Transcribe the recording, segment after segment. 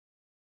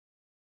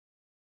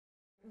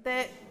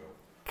The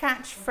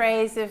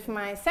catchphrase of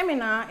my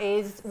seminar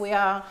is, "We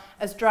are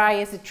as dry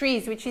as the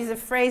trees," which is a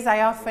phrase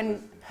I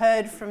often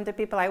heard from the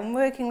people I'm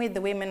working with,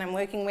 the women I'm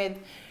working with,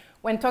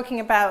 when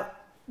talking about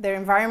their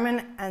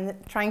environment and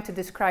trying to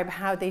describe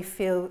how they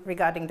feel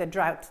regarding the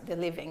drought they're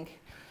living.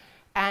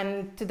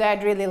 And today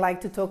I'd really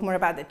like to talk more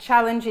about the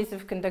challenges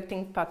of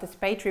conducting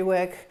participatory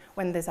work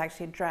when there's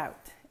actually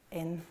drought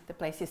in the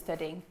place you're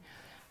studying.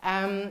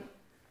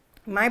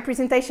 My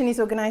presentation is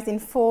organized in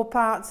 4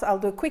 parts. I'll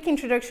do a quick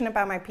introduction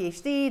about my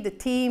PhD, the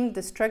team,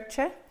 the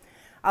structure.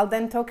 I'll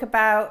then talk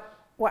about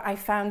what I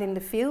found in the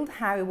field,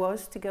 how it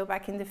was to go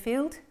back in the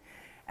field.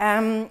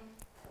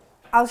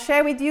 I'll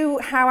share with you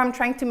how I'm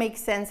trying to make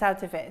sense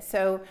out of it.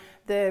 So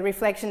the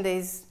reflection that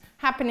is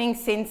happening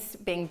since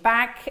being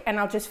back, and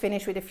I'll just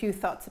finish with a few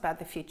thoughts about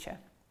the future.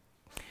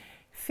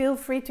 Feel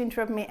free to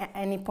interrupt me at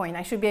any point.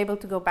 I should be able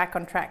to go back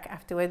on track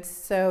afterwards.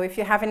 So if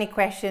you have any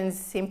questions,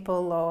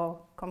 simple or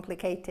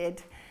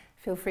complicated,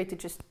 feel free to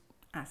just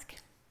ask.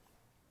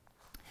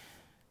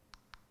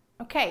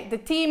 Okay, the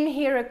team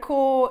here at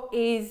CAWR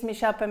is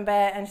Michel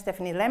Pembert and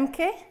Stephanie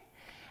Lemke.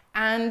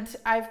 And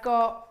I've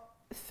got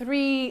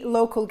 3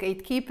 local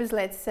gatekeepers,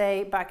 let's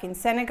say, back in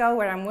Senegal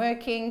where I'm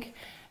working.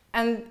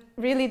 And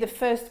really the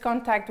first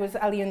contact was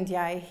Alioune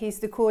Ndiaye. He's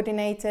the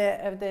coordinator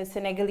of the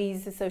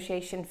Senegalese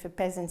Association for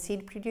Peasant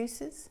Seed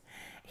Producers.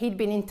 He'd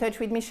been in touch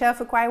with Michel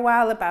for quite a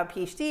while about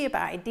PhD,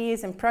 about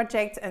ideas and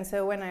projects, and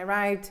so when I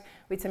arrived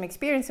with some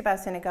experience about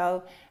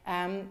Senegal,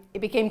 it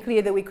became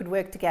clear that we could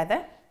work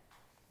together.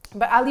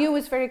 But Aliou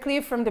was very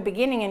clear from the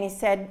beginning, and he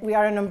said we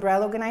are an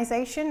umbrella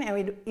organization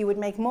and it would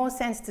make more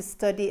sense to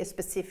study a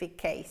specific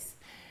case.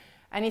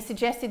 And he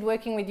suggested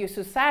working with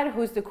Youssou Sarr,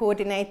 who's the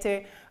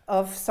coordinator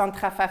of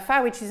Centre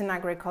Fafa, which is an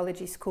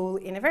agroecology school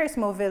in a very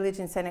small village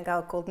in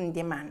Senegal called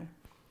Ndiémane.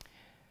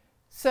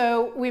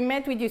 So we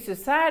met with Youssou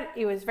Sarr.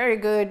 It was very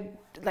good,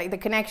 like the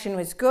connection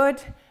was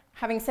good.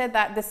 Having said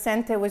that, the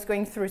center was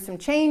going through some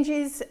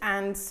changes,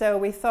 and so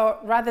we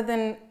thought rather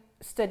than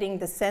studying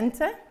the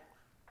center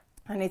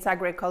and its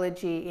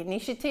agroecology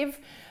initiative,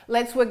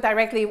 let's work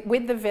directly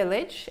with the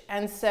village.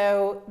 And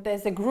so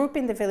there's a group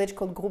in the village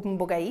called Groupe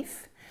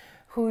Mbogaïf,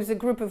 who's a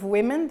group of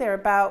women. They're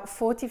about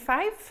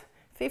 45,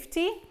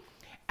 50,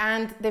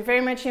 and they're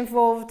very much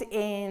involved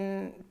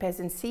in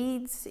peasant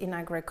seeds, in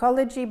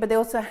agroecology, but they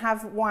also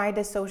have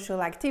wider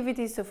social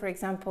activities. So for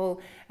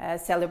example,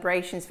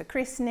 celebrations for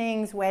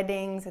christenings,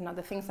 weddings, and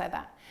other things like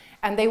that.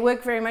 And they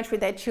work very much with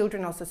their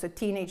children also, so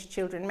teenage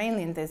children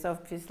mainly, and there's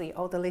obviously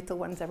all the little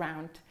ones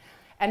around.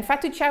 And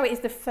Fatou Thiaw is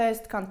the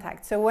first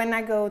contact. So when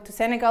I go to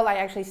Senegal, I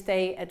actually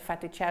stay at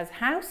Fatou Thiaw's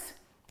house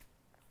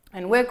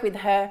and work with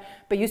her,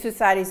 but Youssou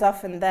Sarr is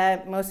often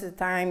there most of the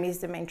time. He's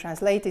the main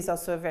translator. He's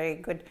also a very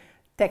good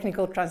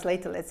technical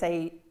translator, let's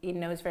say. He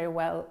knows very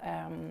well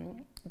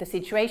the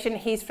situation.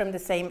 He's from the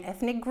same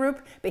ethnic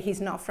group, but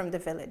he's not from the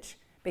village,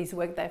 but he's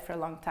worked there for a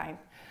long time.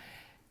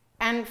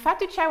 And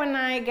Fatou Thiaw and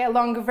I get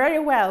along very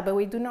well, but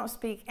we do not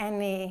speak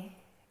any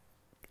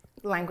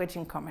language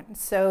in common.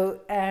 So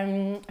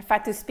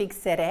Fatou speaks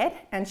Serer,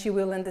 and she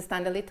will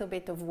understand a little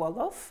bit of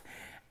Wolof.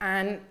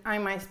 And I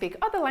might speak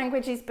other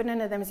languages, but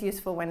none of them is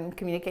useful when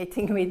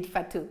communicating with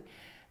Fatou.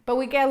 But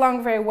we get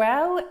along very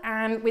well,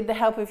 and with the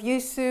help of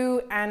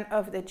Youssou and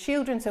of the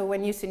children, so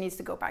when Youssou needs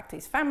to go back to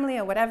his family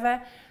or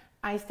whatever,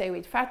 I stay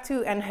with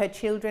Fatou and her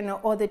children or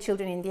other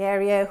children in the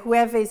area.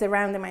 Whoever is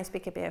around them, I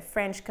speak a bit of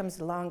French, comes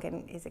along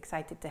and is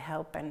excited to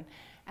help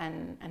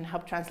and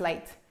help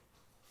translate.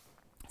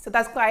 So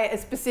that's quite a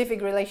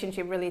specific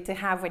relationship really to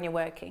have when you're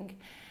working.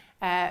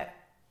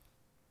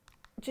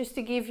 Just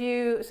to give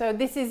you, so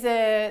this is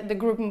the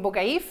group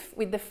Mbogaïf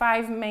with the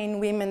 5 main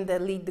women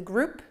that lead the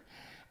group.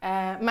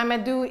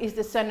 Mamadou is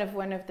the son of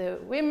one of the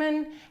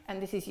women,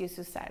 and this is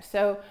Youssou Sarr.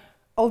 So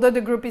although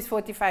the group is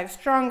 45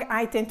 strong,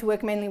 I tend to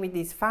work mainly with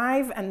these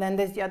 5, and then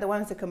there's the other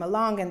ones that come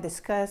along and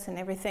discuss and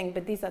everything,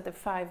 but these are the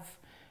 5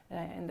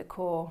 in the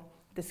core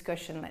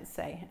discussion, let's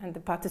say, and the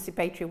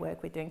participatory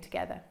work we're doing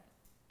together.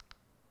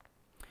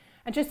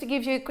 And just to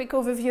give you a quick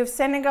overview of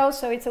Senegal,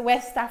 so it's a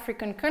West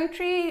African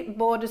country,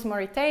 borders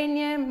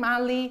Mauritania,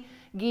 Mali,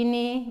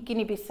 Guinea,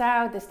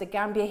 Guinea-Bissau, there's the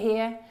Gambia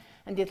here,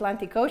 and the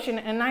Atlantic Ocean.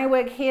 And I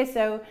work here,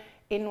 so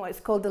in what's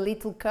called the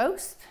Little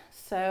Coast,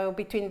 so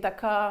between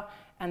Dakar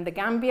and the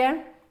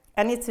Gambia.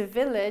 And it's a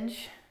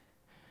village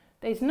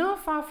that is not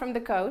far from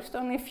the coast,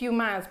 only a few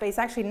miles, but it's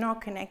actually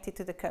not connected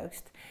to the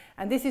coast.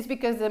 And this is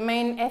because the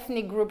main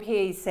ethnic group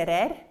here is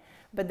Serer,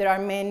 but there are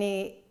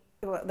many.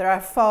 Well, there are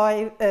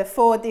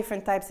 4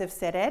 different types of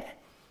Serer,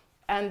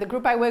 and the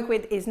group I work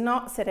with is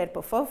not Serer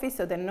Pofofi,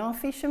 so they're not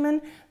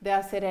fishermen. They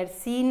are Serer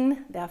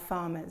Sin, they are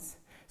farmers.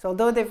 So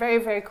although they're very,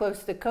 very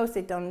close to the coast,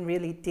 they don't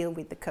really deal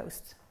with the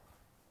coast.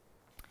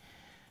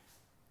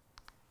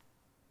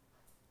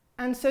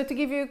 And so to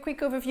give you a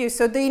quick overview,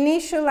 so the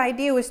initial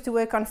idea was to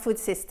work on food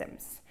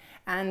systems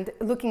and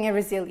looking at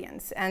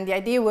resilience. And the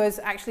idea was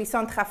actually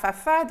Centre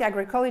Fafa, the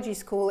agroecology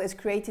school, has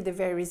created a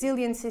very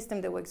resilient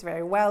system that works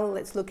very well.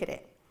 Let's look at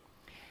it.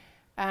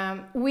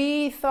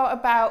 We thought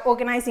about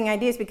organizing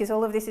ideas because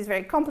all of this is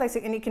very complex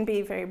and it can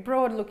be very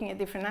broad, looking at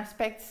different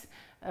aspects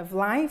of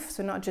life,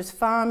 so not just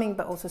farming,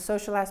 but also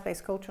social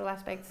aspects, cultural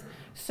aspects.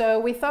 So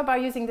we thought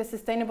about using the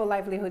Sustainable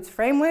Livelihoods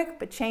Framework,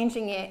 but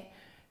changing it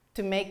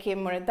to make it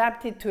more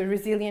adapted to a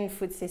resilient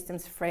food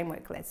systems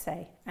framework, let's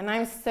say. And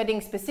I'm studying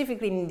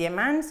specifically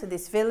Ndiaman, so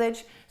this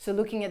village, so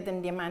looking at the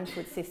Ndiaman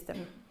food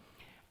system.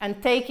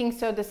 And taking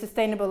the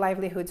Sustainable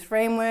Livelihoods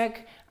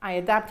Framework, I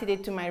adapted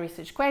it to my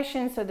research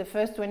questions. So the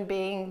first one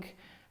being,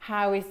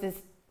 how is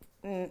this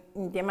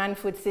Ndiaman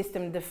food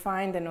system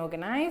defined and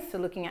organized? So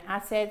looking at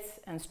assets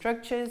and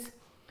structures.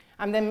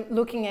 I'm then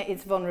looking at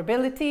its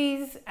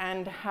vulnerabilities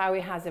and how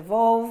it has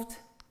evolved.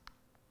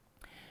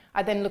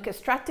 I then look at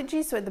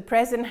strategies, so at the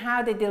present,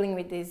 how they're dealing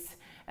with these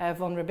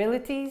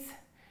vulnerabilities.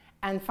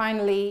 And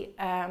finally,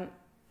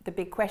 the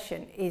big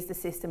question, is the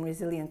system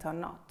resilient or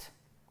not?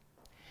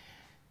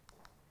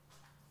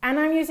 And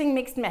I'm using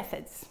mixed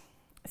methods.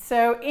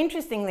 So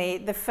interestingly,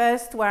 the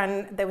first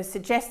one that was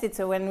suggested,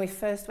 so when we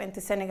first went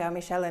to Senegal,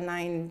 Michelle and I,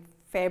 in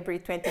February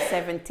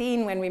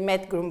 2017, when we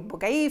met Group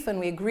Bogaif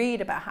and we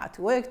agreed about how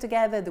to work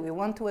together, do we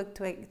want to work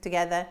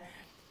together,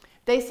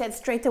 they said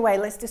straight away,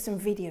 let's do some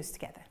videos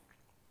together.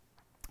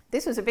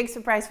 This was a big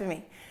surprise for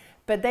me.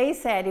 But they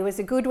said it was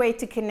a good way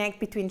to connect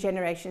between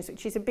generations,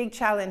 which is a big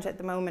challenge at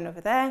the moment over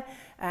there.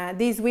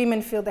 These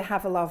women feel they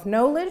have a lot of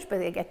knowledge, but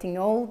they're getting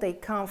old. They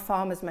can't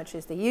farm as much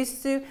as they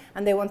used to,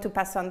 and they want to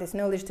pass on this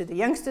knowledge to the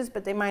youngsters,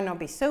 but they might not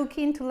be so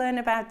keen to learn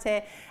about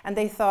it. And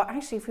they thought,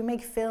 actually, if we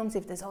make films,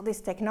 if there's all this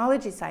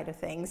technology side of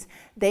things,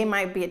 they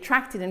might be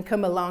attracted and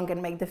come along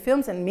and make the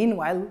films, and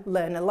meanwhile,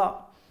 learn a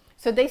lot.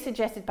 So they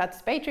suggested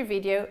participatory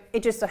video.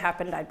 It just so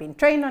happened I'd been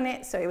trained on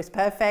it, so it was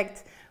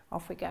perfect.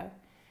 Off we go.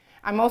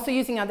 I'm also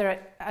using other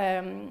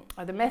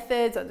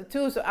methods, other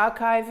tools, so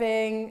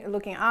archiving,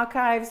 looking at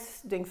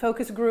archives, doing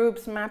focus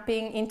groups,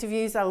 mapping,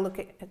 interviews. I'll look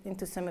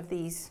into some of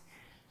these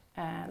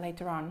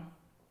later on.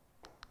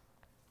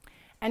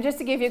 And just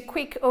to give you a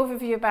quick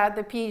overview about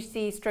the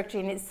PhD structure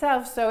in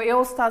itself, so it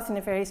all starts in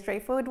a very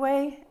straightforward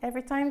way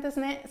every time,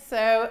 doesn't it?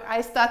 So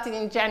I started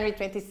in January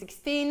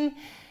 2016,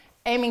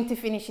 aiming to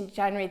finish in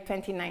January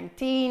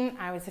 2019.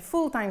 I was a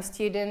full-time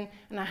student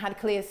and I had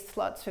clear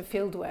slots for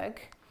fieldwork.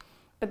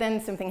 But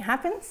then something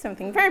happened,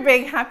 something very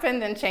big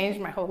happened and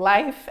changed my whole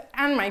life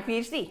and my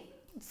PhD.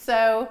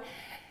 So,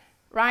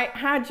 right,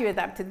 how do you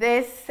adapt to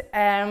this?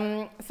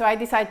 So I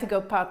decided to go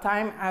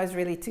part-time. I was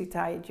really too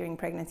tired during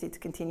pregnancy to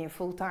continue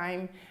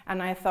full-time. And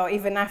I thought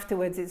even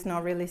afterwards, it's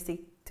not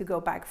realistic to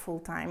go back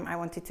full-time. I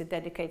wanted to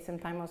dedicate some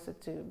time also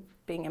to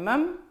being a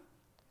mum.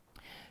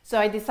 So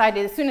I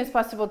decided as soon as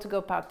possible to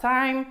go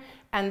part-time.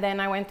 And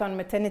then I went on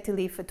maternity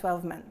leave for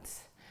 12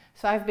 months.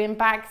 So I've been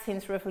back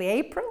since roughly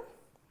April.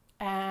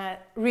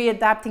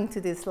 Readapting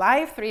to this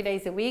life, 3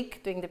 days a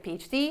week, doing the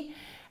PhD.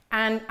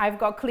 And I've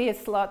got clear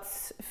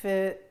slots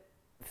for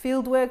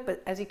fieldwork,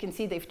 but as you can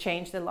see, they've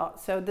changed a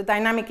lot. So the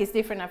dynamic is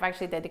different. I've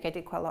actually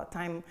dedicated quite a lot of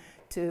time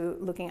to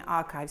looking at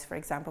archives, for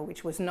example,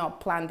 which was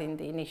not planned in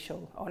the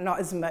initial, or not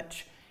as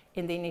much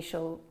in the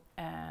initial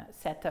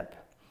setup.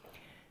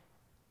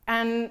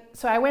 And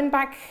so I went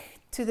back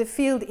to the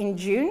field in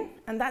June,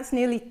 and that's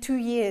nearly 2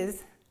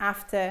 years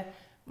after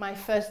my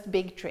first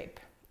big trip.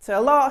 So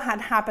a lot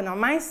had happened on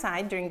my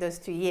side during those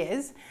 2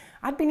 years.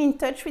 I'd been in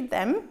touch with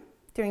them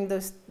during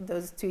those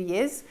 2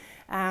 years.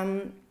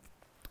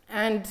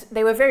 And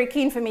they were very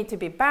keen for me to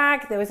be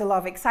back. There was a lot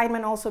of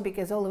excitement also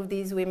because all of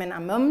these women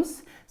are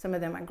mums. Some of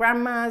them are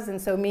grandmas.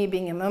 And so me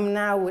being a mum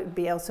now would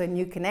be also a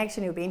new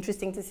connection. It would be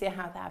interesting to see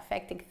how that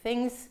affected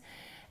things.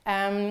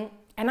 And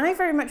I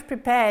very much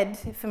prepared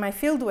for my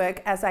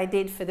fieldwork as I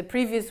did for the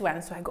previous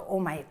one. So I got all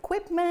my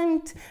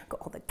equipment,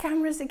 got all the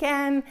cameras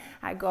again.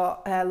 I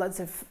got lots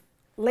of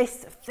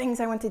list of things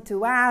I wanted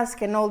to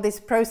ask and all this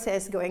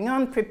process going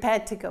on,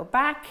 prepared to go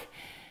back,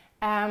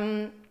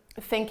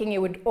 thinking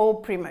it would all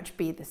pretty much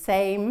be the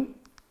same.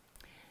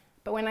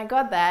 But when I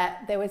got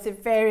there was a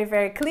very,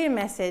 very clear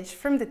message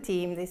from the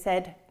team. They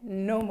said,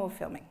 no more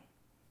filming.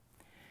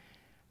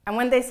 And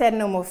when they said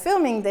no more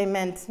filming, they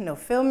meant no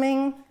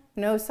filming,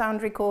 no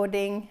sound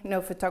recording,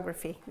 no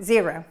photography,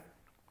 zero.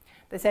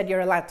 They said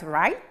you're allowed to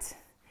write,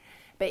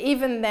 but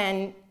even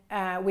then,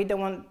 we don't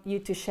want you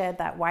to share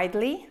that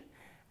widely.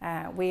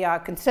 We are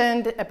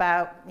concerned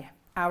about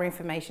our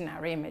information,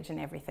 our image and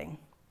everything.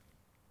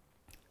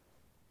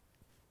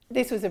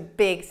 This was a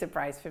big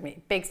surprise for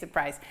me, big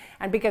surprise.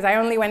 And because I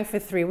only went for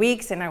 3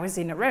 weeks and I was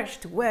in a rush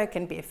to work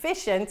and be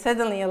efficient,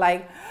 suddenly you're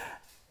like,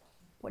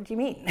 what do you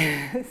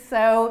mean?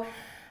 So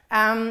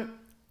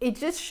it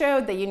just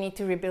showed that you need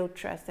to rebuild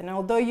trust. And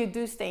although you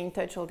do stay in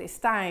touch all this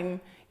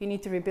time, you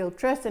need to rebuild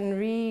trust and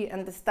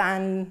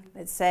re-understand,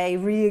 let's say,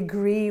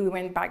 re-agree. We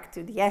went back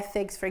to the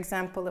ethics, for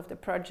example, of the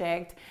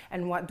project,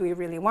 and what do we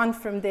really want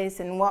from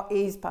this, and what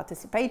is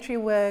participatory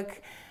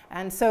work.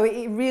 And so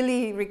it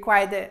really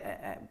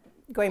required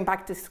going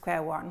back to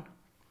square one.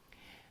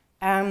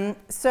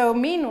 So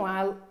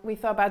meanwhile, we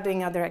thought about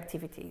doing other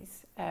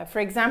activities. For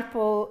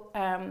example,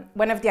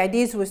 one of the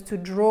ideas was to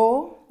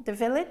draw the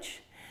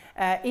village.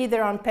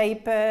 either on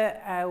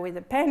paper with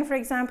a pen, for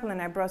example,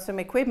 and I brought some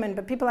equipment,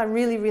 but people are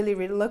really, really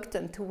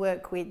reluctant to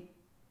work with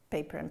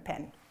paper and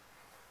pen.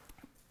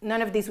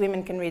 None of these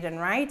women can read and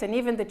write, and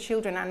even the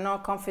children are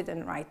not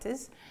confident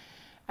writers.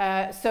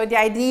 So the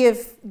idea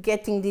of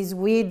getting these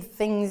weird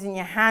things in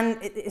your hand,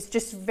 it's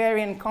just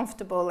very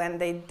uncomfortable, and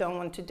they don't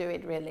want to do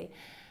it really.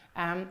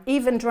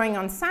 Even drawing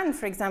on sand,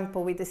 for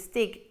example, with a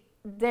stick,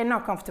 they're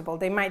not comfortable.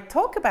 They might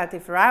talk about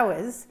it for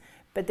hours,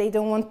 but they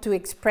don't want to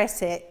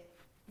express it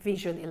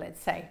visually,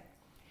 let's say.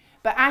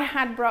 But I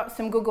had brought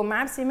some Google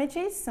Maps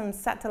images, some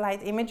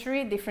satellite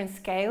imagery, different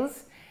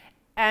scales.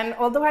 And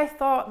although I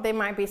thought they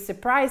might be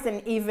surprised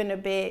and even a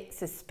bit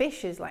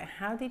suspicious, like,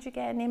 how did you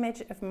get an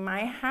image of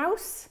my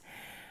house?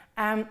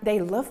 They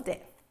loved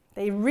it.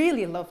 They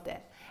really loved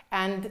it.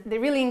 And they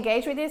really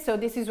engaged with it. So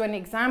this is one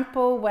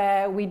example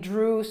where we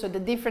drew the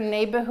different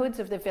neighborhoods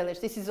of the village.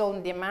 This is all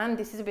Ndiaman.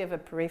 This is a bit of a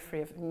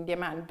periphery of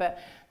Ndiaman, but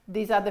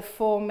these are the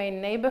 4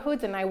 main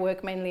neighborhoods, and I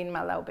work mainly in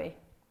Malawi.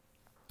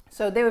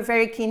 So they were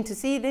very keen to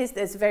see this.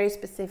 There's very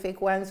specific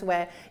ones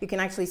where you can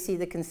actually see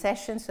the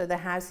concessions, so the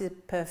houses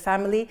per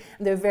family.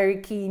 They're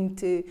very keen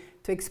to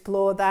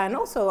explore that, and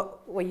also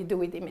what you do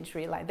with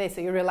imagery like this.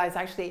 So you realize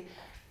actually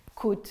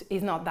Kut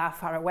is not that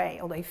far away,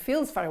 although it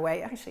feels far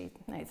away. Actually,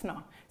 no, it's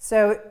not.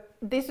 So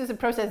this was a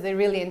process they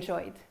really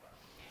enjoyed.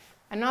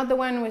 Another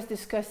one was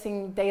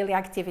discussing daily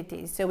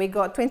activities. So we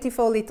got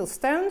 24 little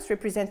stones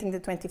representing the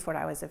 24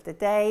 hours of the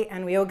day,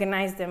 and we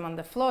organized them on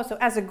the floor. So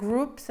as a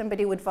group,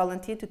 somebody would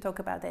volunteer to talk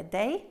about their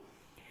day,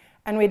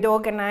 and we'd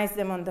organize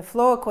them on the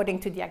floor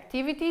according to the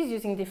activities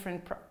using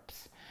different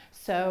props.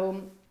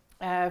 So,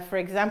 for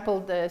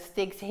example, the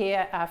sticks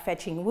here are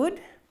fetching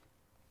wood.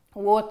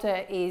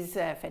 Water is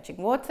fetching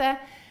water.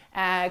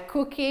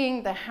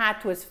 Cooking, the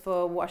hat was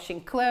for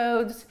washing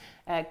clothes.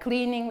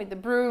 Cleaning with the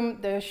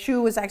broom. The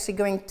shoe was actually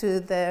going to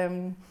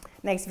the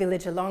next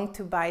village along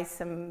to buy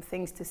some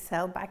things to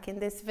sell back in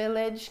this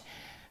village.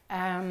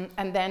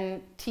 And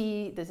then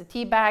tea, there's a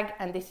tea bag,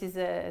 and this is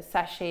a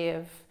sachet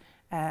of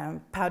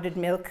powdered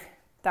milk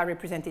that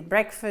represented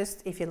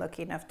breakfast, if you're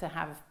lucky enough to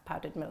have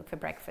powdered milk for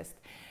breakfast.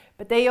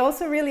 But they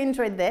also really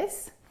enjoyed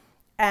this.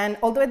 And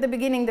although at the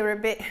beginning they were a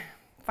bit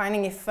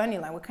finding it funny,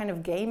 like, what kind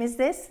of game is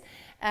this?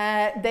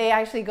 They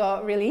actually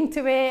got really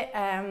into it.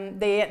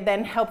 They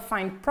then helped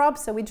find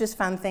props, so we just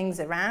found things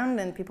around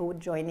and people would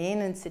join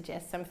in and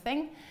suggest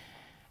something.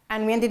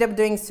 And we ended up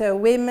doing so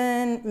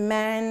women,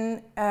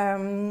 men,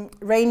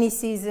 rainy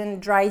season,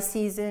 dry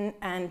season,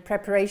 and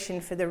preparation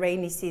for the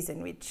rainy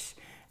season, which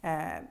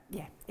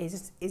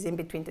is in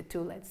between the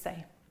two, let's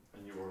say.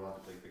 And you were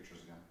allowed to take pictures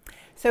again?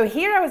 So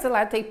here I was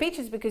allowed to take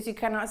pictures because you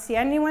cannot see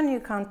anyone, you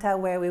can't tell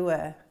where we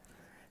were.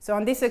 So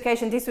on this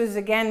occasion, this was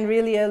again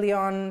really early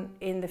on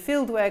in the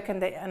field work,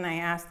 and I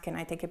asked, can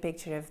I take a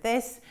picture of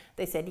this?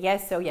 They said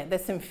yes, so yeah,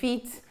 there's some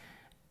feet.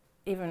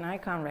 Even I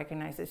can't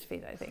recognize this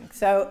feet, I think.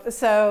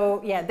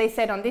 So yeah, they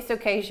said on this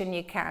occasion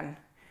you can.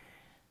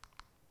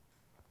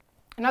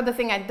 Another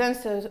thing I'd done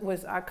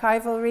was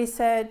archival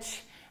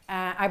research.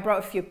 I brought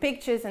a few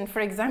pictures, and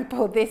for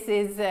example, this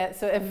is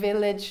a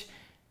village.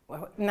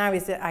 Well, now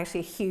it's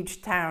actually a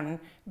huge town,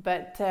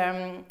 but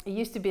it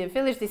used to be a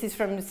village. This is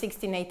from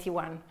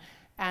 1681.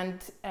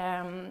 And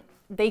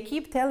they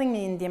keep telling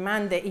me in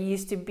Ndiaman that it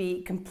used to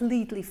be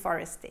completely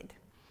forested.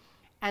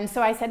 And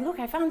so I said, look,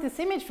 I found this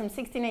image from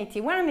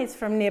 1681, it's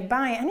from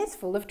nearby, and it's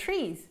full of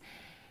trees.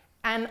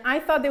 And I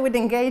thought they would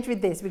engage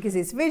with this because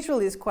it's visual,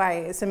 it's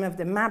quite, some of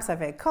the maps are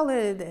very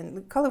colored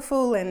and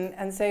colorful,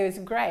 and so it was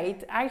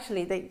great.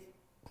 Actually, they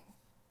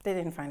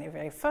didn't find it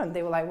very fun.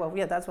 They were like, well,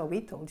 yeah, that's what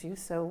we told you,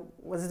 so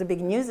what's the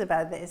big news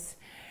about this?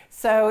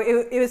 So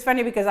it was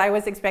funny because I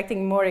was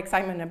expecting more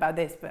excitement about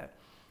this, but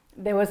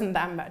there wasn't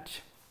that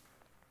much.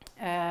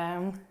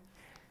 And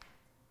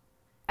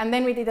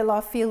then we did a lot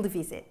of field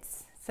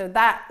visits. So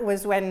that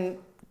was when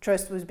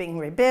trust was being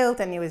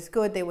rebuilt, and it was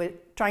good. They were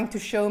trying to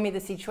show me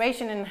the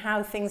situation and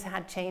how things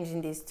had changed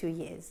in these 2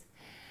 years.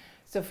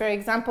 So for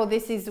example,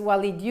 this is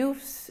Walid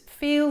Youf's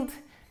field.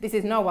 This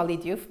is not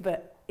Walid Youf,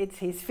 but it's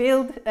his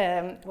field,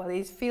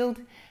 Walid's field.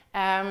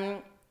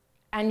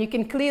 And you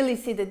can clearly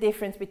see the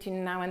difference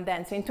between now and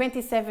then. So in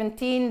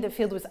 2017, the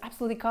field was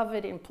absolutely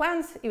covered in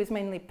plants. It was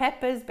mainly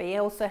peppers, but he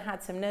also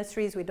had some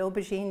nurseries with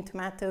aubergine,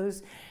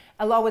 tomatoes.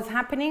 A lot was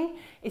happening.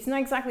 It's not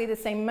exactly the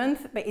same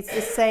month, but it's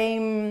the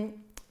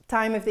same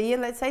time of the year,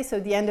 let's say. So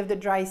the end of the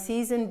dry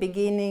season,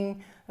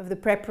 beginning of the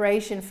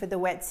preparation for the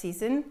wet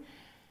season.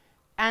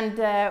 And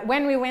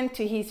when we went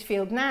to his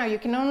field now, you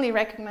can only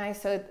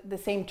recognize the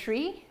same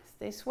tree,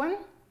 this one.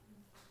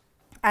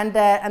 And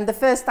the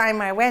first time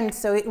I went,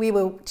 so we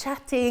were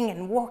chatting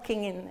and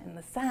walking in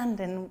the sand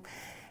and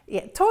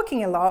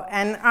talking a lot.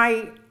 And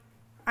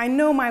I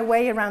know my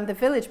way around the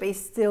village, but it's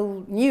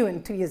still new.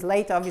 And 2 years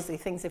later, obviously,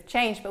 things have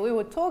changed. But we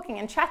were talking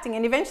and chatting,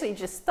 and eventually he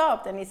just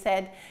stopped. And he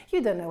said,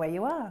 you don't know where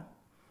you are.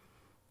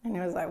 And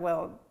I was like,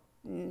 well,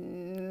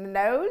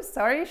 no,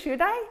 sorry,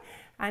 should I?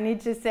 And he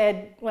just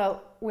said,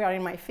 well, we are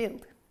in my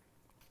field.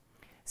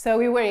 So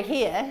we were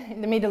here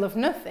in the middle of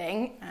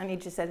nothing, and he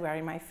just said, we're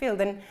in my field.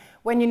 And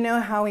when you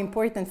know how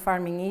important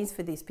farming is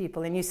for these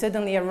people, and you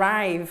suddenly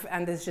arrive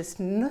and there's just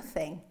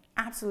nothing,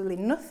 absolutely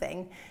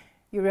nothing,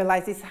 you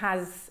realize this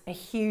has a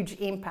huge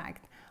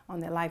impact on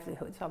their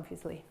livelihoods,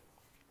 obviously.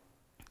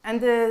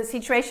 And the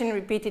situation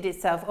repeated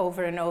itself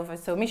over and over.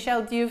 So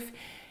Michel Diouf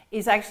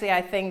is actually,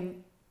 I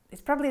think,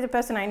 is probably the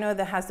person I know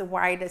that has the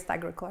widest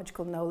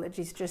agroecological knowledge.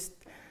 He's just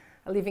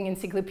a living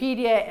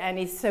encyclopedia, and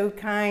he's so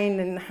kind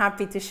and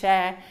happy to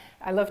share.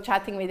 I love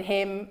chatting with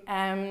him.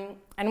 And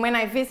when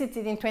I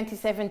visited in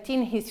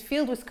 2017, his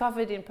field was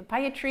covered in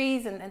papaya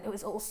trees, and there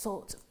was all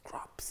sorts of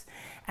crops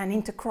and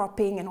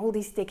intercropping and all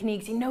these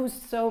techniques. He knows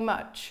so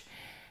much.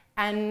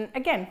 And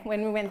again,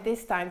 when we went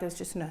this time, there was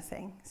just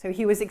nothing. So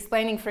he was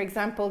explaining, for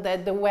example,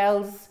 that the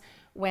wells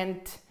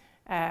went,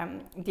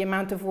 the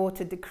amount of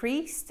water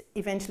decreased,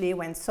 eventually it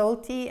went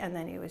salty, and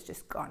then it was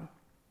just gone.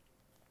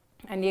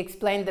 And he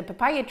explained the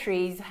papaya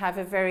trees have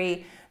a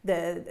very,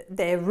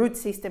 their root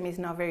system is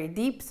not very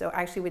deep, so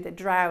actually with the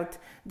drought,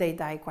 they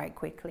die quite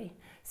quickly.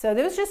 So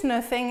there was just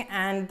nothing,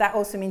 and that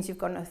also means you've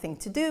got nothing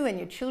to do, and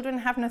your children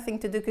have nothing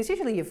to do, because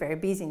usually you're very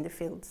busy in the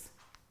fields.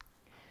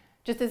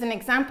 Just as an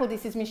example,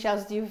 this is Michel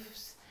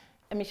Diouf's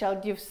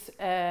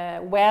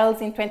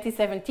wells in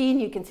 2017.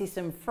 You can see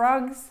some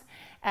frogs,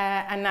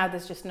 and now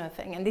there's just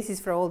nothing. And this is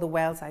for all the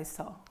wells I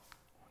saw.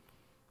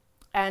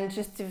 And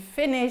just to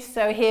finish,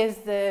 so here's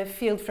the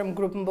field from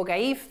Group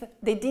Mbogaif.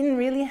 They didn't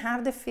really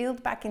have the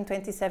field back in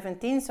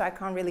 2017, so I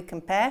can't really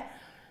compare.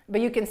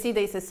 But you can see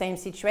that it's the same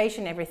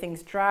situation.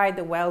 Everything's dry.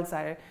 The wells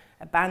are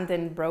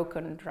abandoned,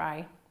 broken,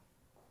 dry.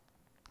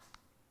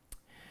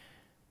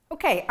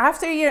 Okay,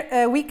 after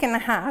a week and a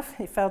half,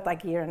 it felt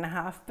like a year and a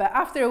half, but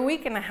after a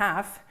week and a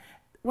half,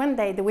 one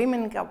day the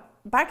women got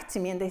back to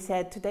me and they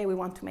said, today we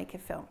want to make a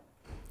film.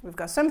 We've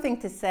got something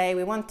to say,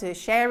 we want to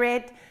share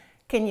it.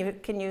 Can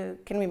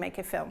we make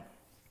a film?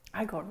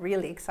 I got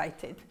really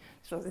excited.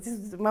 So this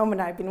is the moment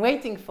I've been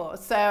waiting for.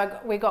 So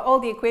we got all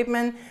the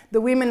equipment.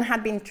 The women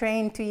had been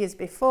trained 2 years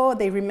before.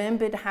 They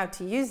remembered how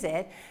to use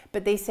it,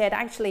 but they said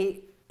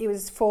actually it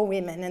was 4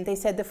 women, and they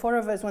said the 4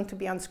 of us want to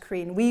be on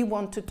screen. We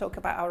want to talk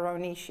about our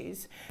own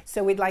issues.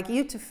 So we'd like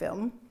you to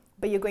film,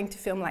 but you're going to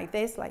film like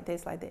this, like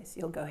this, like this.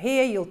 You'll go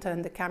here, you'll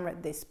turn the camera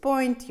at this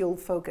point, you'll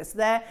focus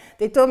there.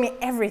 They told me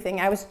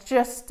everything. I was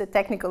just a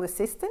technical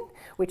assistant,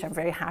 which I'm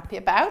very happy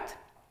about.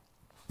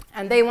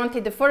 And they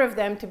wanted the 4 of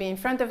them to be in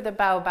front of the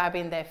baobab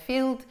in their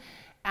field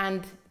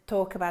and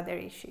talk about their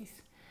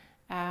issues.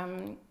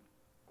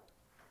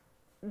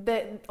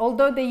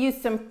 Although they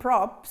used some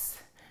props,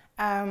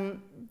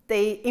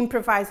 they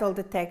improvise all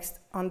the text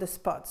on the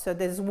spot. So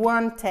there's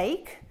one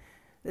take,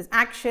 there's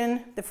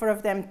action, the 4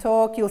 of them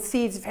talk. You'll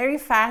see it's very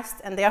fast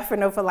and they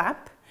often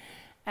overlap.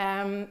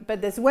 But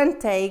there's one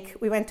take,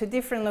 we went to a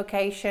different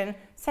location,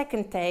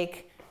 second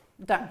take,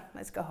 done,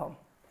 let's go home.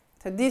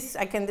 So this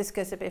I can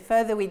discuss a bit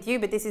further with you,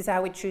 but this is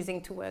how we're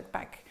choosing to work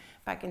back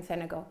in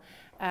Senegal.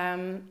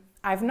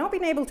 I've not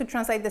been able to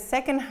translate the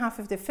second half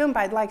of the film, but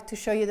I'd like to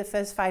show you the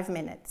first 5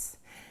 minutes.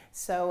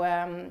 So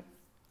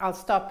I'll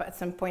stop at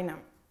some point.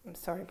 I'm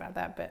sorry about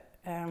that, but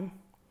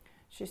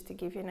just to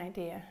give you an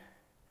idea.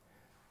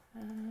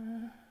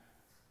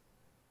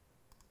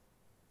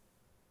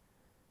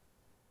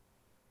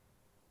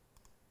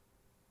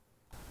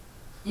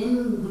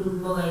 In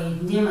group boy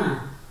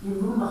Dema, in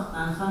Bumbach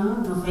and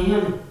Fanu, no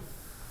Fayol.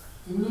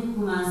 In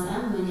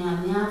Kumasan, when you have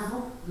Niafo,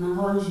 no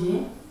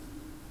Holge,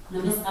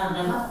 no Best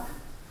Ardaba,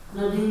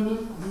 no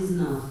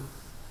 2019.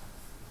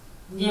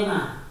 Dema,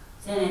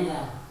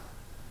 Senegal.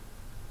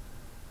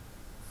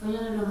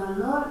 Fayol no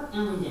Malor,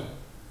 and Muja.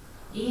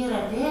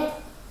 Irate,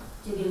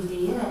 Chicken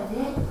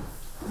Irate,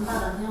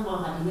 Mbaka Tango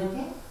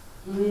Hadibeke,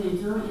 in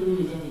Miniature, in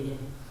Miniature.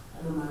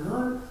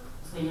 Alumalor,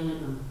 Fayol.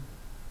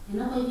 You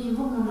know, I give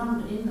book no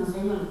in no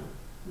Fayol.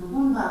 No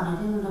Bumba,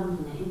 I didn't know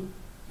the name.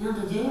 Yang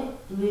kerja,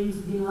 ini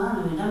di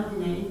luar, dalam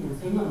tidak ini,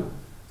 senyum.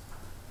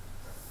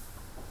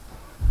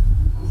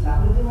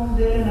 Siapa itu mau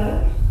beli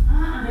nak?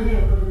 Ada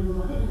je, kalau di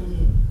rumah ada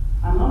je.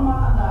 Anak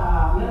mak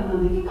ada, ya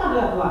nanti kita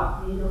ada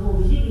apa? Ini dah mau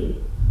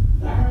beli.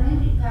 Ya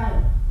nanti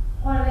kita,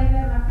 kalau lagi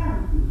makan,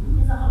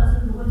 kita kalau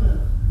sudah dulu je.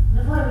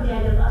 Lepas itu dia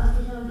ada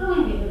asal kita tu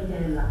yang kita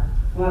kerja lah.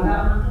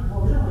 Walau nanti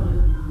boleh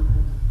boleh.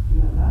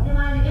 Dia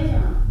mana dia je?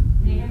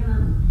 Dia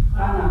kan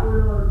mana?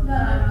 Ulur,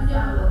 dah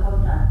dia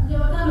kota. Dia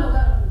mana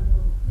lokal?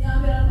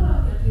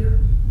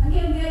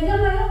 Again, they are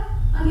young,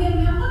 again,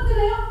 we are not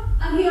there,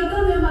 and he had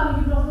done them by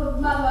the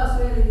Malwas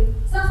really.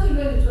 Something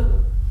very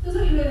true. This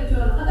is very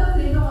true. I don't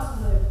think no one's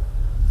there.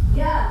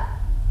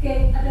 Yeah,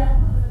 okay, I don't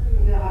know.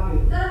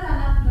 That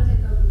cannot not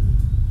take away.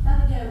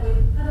 That is a way.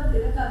 I don't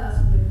think that cannot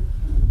split.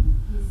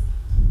 Yes.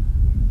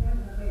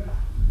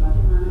 But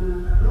you want to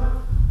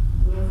know,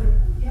 you will say,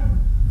 yeah,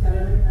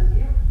 Jalan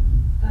Tantia,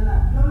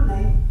 Tana, don't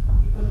like,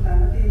 you put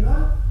Tana Taylor,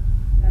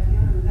 that you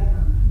have that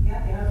one.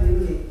 Yeah, they have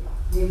the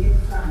they get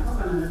some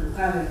coconut to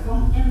carry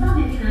from and not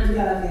in the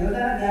other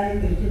guy in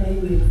the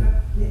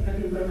Chile,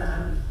 cutting by the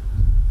hand.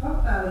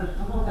 Fuck, I will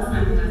not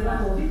be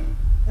able to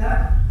that.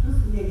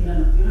 Just get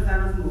a few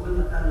times more than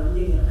the color,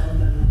 you get a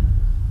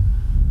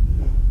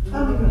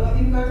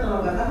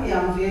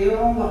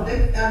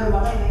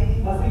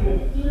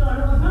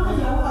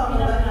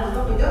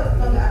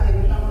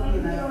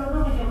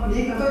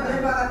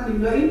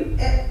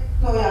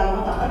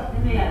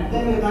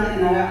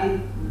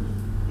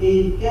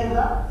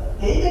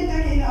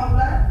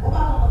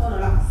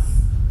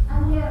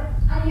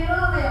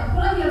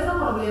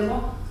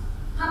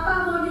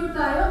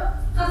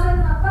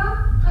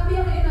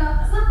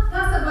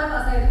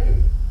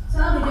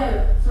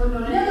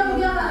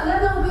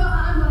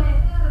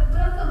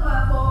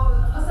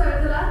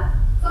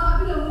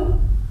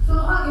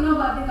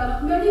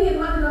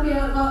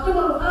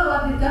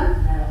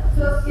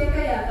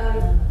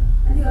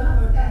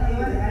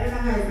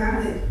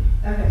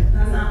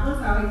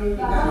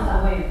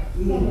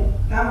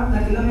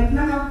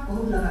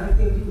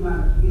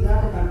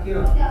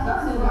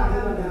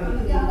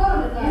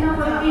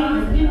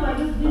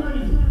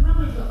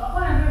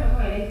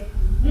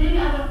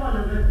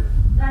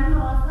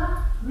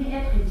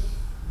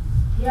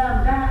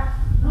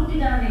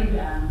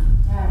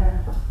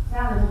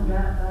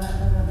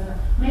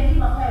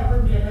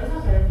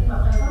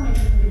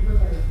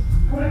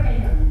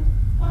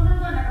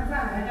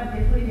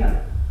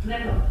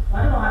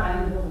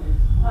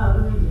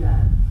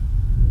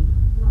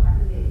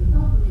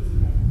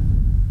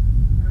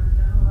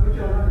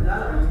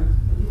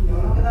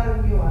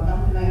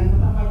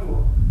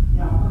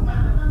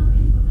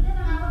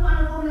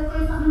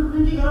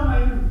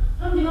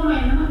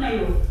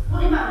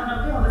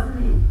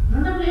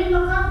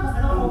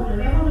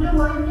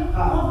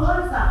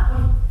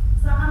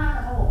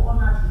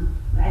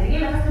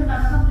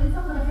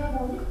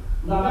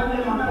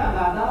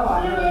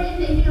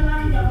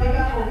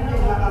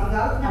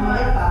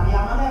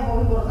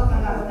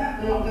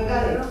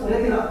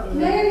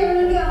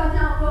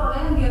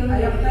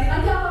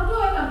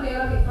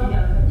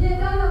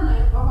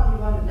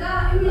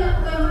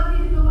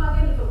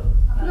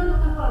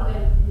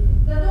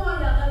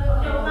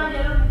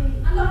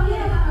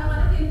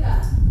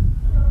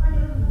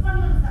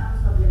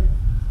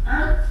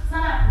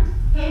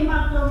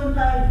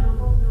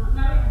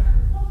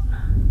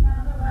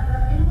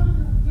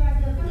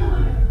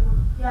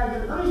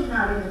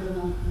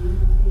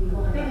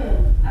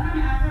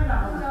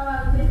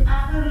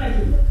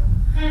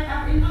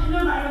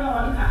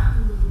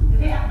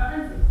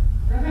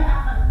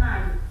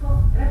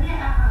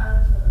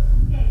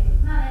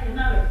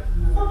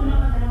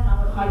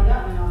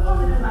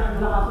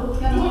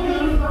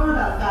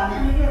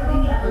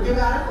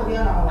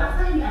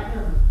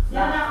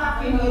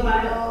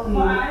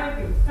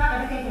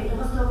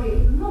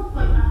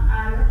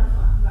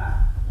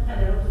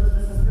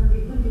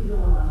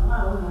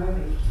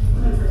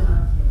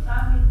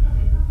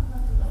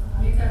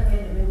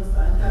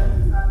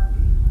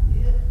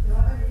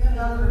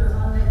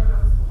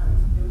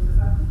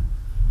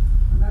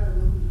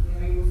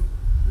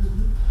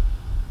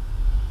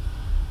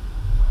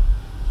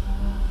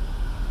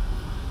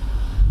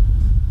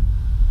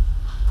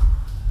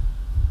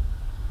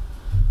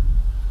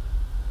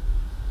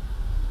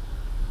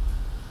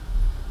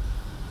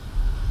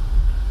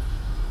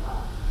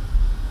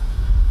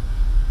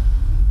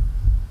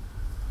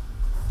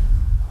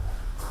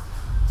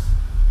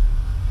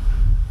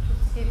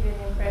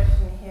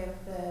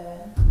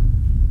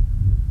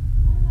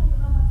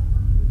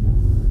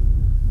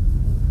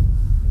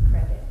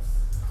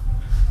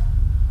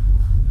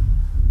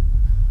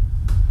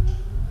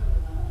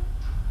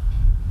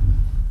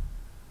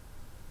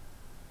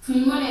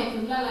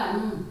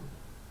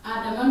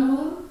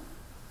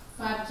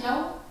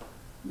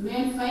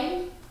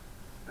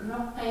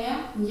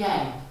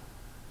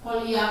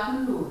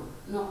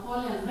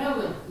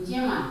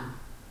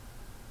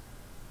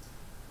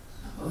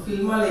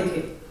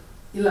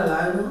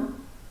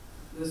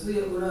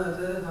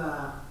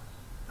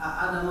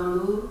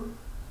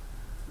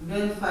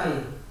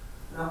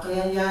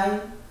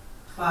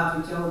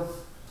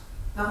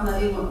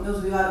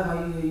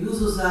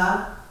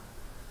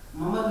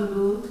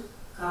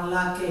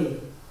Carla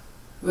Kay.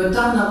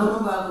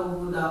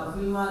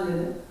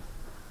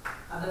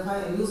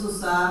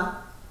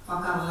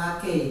 Carla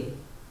Kay.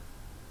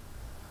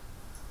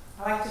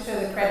 I like to show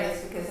the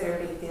credits because they're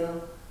a big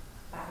deal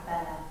back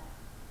there.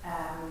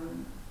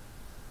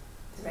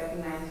 To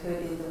recognize who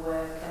did the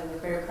work, and we're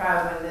very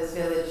proud when this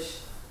village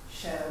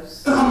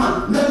shows.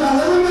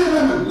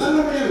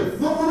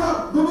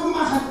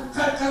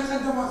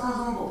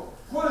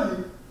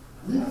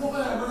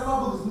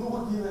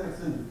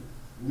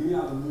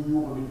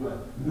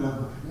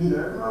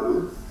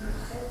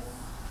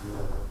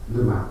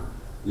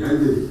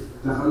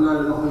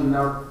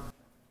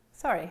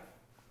 Sorry.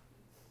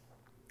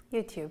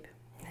 YouTube.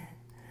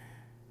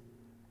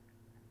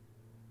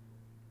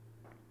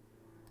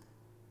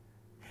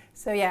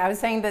 So yeah, I was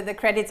saying that the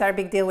credits are a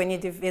big deal when you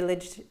do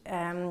village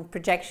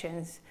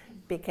projections,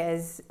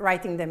 because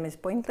writing them is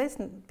pointless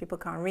and people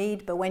can't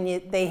read, but when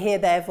they hear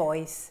their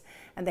voice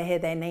and they hear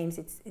their names,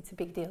 it's a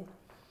big deal.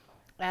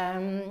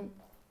 So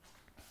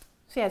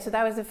yeah, so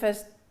that was the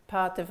first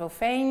part of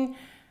Offain.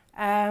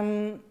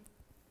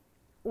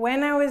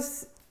 When I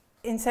was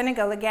in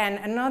Senegal, again,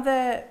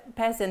 another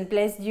peasant,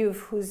 Blaise Diouf,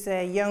 who's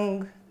a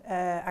young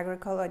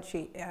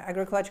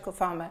agroecological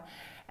farmer,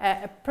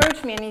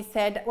 approached me and he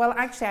said, well,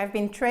 actually, I've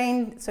been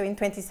trained, so in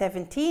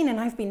 2017, and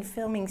I've been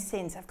filming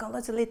since. I've got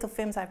lots of little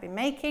films I've been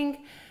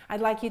making.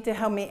 I'd like you to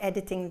help me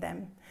editing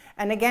them.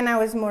 And again, I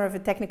was more of a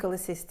technical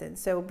assistant.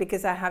 So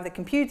because I have the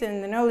computer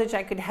and the knowledge,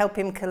 I could help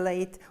him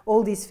collate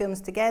all these films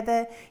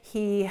together.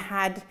 He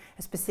had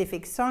a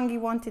specific song he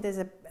wanted as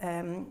a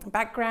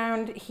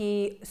background.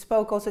 He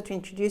spoke also to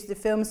introduce the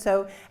film.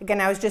 So again,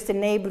 I was just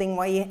enabling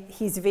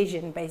his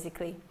vision,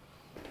 basically.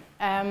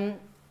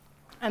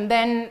 And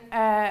then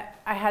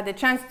I had the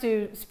chance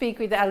to speak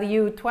with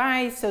Aliou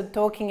twice, so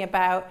talking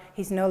about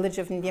his knowledge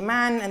of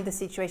Ndiaman and the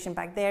situation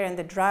back there and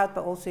the drought,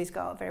 but also he's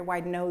got a very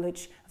wide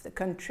knowledge of the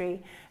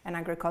country and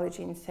agroecology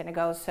in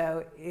Senegal,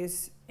 so it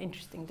was an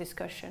interesting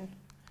discussion.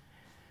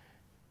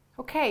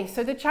 Okay,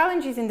 so the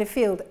challenges in the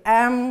field.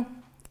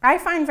 I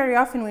find very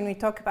often when we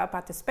talk about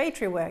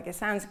participatory work, it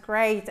sounds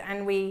great,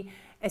 and we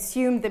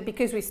assume that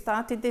because we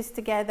started this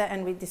together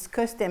and we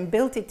discussed it and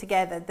built it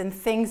together, then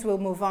things will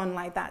move on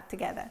like that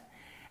together.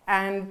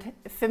 And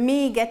for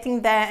me,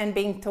 getting there and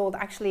being told,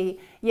 actually,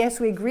 yes,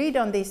 we agreed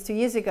on this 2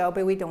 years ago,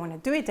 but we don't want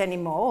to do it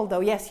anymore.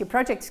 Although, yes, your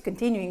project is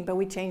continuing, but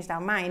we changed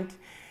our mind.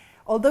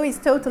 Although it's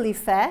totally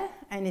fair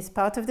and it's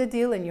part of the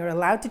deal and you're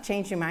allowed to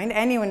change your mind,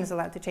 anyone is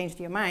allowed to change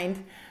your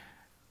mind,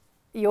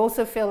 you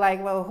also feel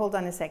like, well, hold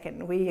on a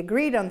second, we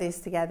agreed on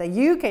this together.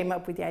 You came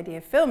up with the idea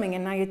of filming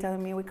and now you're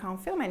telling me we can't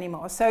film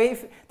anymore. So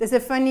if there's a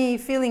funny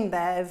feeling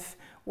there of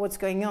what's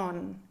going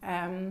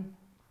on.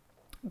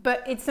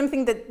 But it's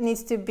something that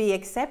needs to be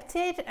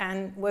accepted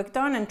and worked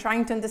on, and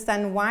trying to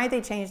understand why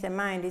they changed their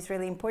mind is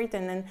really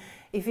important. And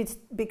if it's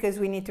because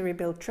we need to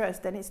rebuild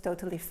trust, then it's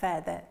totally fair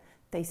that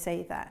they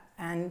say that.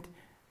 And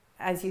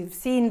as you've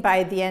seen,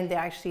 by the end, they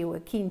actually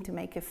were keen to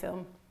make a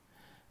film.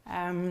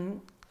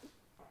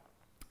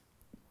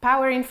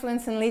 Power,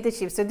 influence, and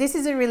leadership. So this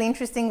is a really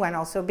interesting one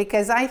also,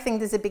 because I think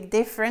there's a big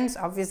difference,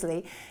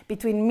 obviously,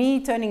 between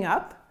me turning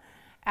up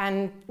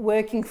and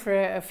working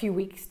for a few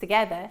weeks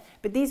together.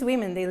 But these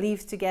women, they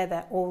live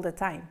together all the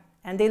time.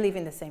 And they live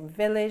in the same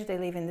village, they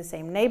live in the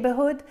same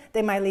neighborhood,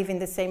 they might live in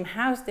the same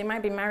house, they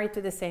might be married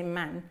to the same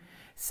man.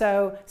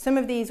 So some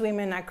of these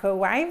women are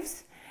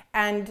co-wives,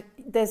 and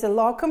there's a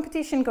lot of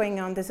competition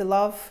going on, there's a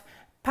lot of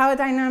power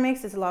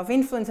dynamics, there's a lot of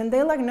influence, and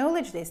they'll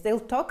acknowledge this, they'll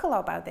talk a lot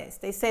about this.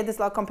 They say there's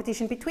a lot of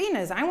competition between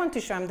us. I want to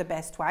show I'm the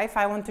best wife,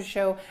 I want to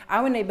show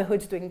our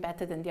neighborhood's doing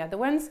better than the other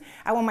ones,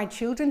 I want my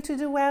children to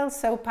do well,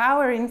 so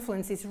power,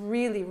 influence is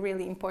really,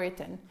 really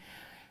important.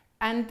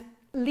 And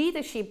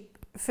leadership,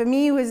 for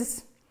me,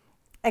 was,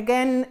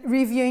 again,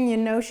 reviewing your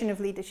notion of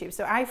leadership.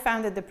 So I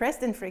found that the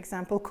president, for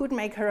example, could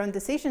make her own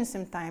decisions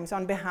sometimes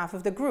on behalf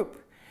of the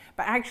group,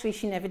 but actually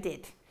she never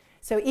did.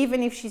 So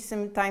even if she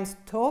sometimes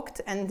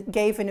talked and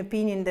gave an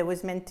opinion that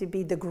was meant to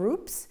be the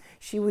group's,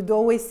 she would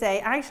always say,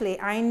 actually,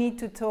 I need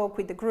to talk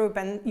with the group,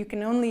 and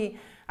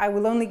I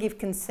will only give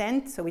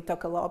consent. So we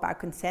talk a lot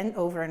about consent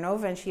over and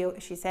over, and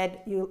she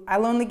said,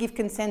 I'll only give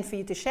consent for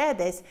you to share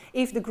this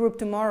if the group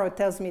tomorrow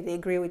tells me they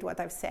agree with what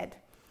I've said.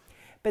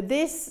 But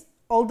this,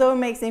 although it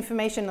makes the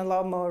information a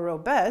lot more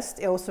robust,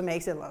 it also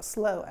makes it a lot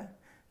slower,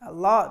 a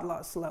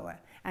lot slower.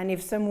 And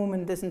if some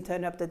woman doesn't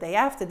turn up the day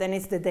after, then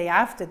it's the day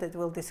after that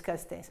we'll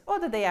discuss this.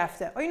 Or the day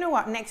after. Or you know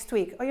what, next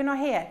week. Or you're not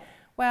here.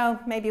 Well,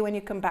 maybe when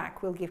you come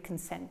back, we'll give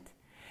consent.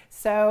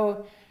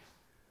 So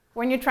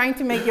when you're trying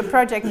to make your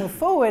project move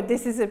forward,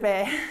 this is a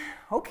bit,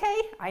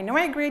 okay, I know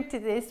I agreed to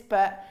this,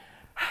 but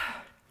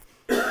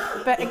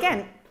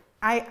again,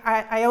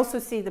 I also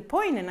see the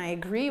point, and I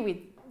agree with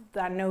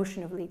that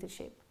notion of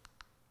leadership.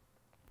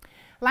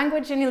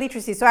 Language and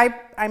illiteracy. So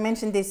I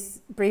mentioned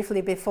this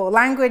briefly before.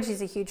 Language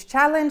is a huge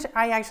challenge.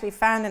 I actually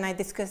found, and I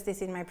discussed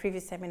this in my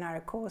previous seminar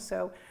course,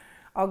 so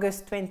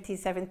August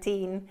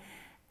 2017.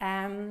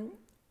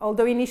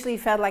 Although initially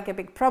it felt like a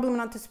big problem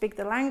not to speak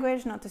the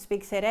language, not to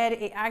speak Serer,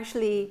 it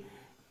actually,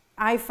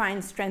 I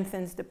find,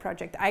 strengthens the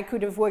project. I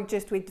could have worked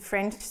just with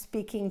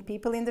French-speaking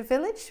people in the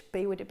village, but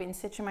it would have been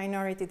such a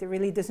minority that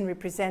really doesn't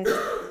represent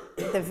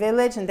the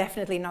village, and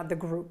definitely not the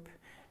group,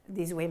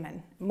 these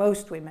women,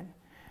 most women.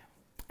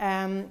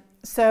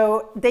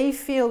 So they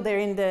feel they're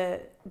in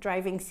the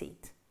driving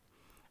seat.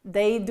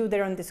 They do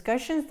their own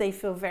discussions, they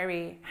feel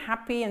very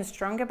happy and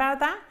strong about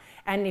that,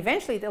 and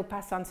eventually they'll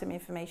pass on some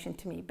information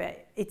to me.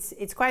 But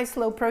it's quite a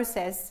slow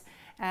process,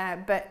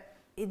 but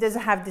it does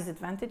have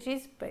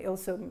disadvantages, but it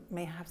also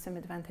may have some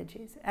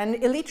advantages.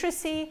 And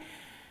illiteracy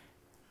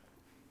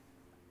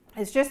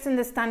is just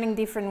understanding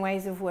different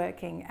ways of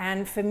working.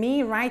 And for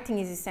me, writing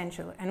is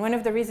essential. And one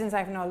of the reasons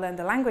I've not learned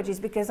the language is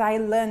because I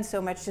learn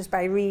so much just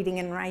by reading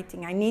and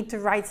writing. I need to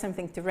write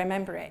something to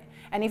remember it.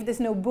 And if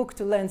there's no book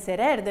to learn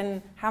Serer,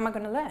 then how am I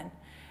going to learn?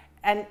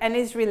 And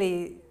it's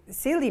really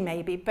silly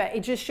maybe, but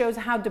it just shows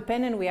how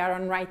dependent we are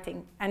on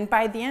writing. And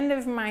by the end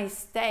of my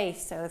stay,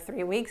 so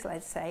 3 weeks,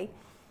 let's say,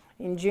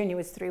 in June it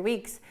was 3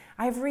 weeks,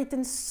 I've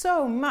written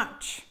so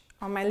much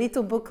on my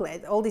little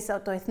booklet, all this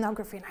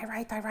autoethnography, and I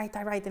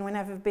write, and when I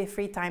have a bit of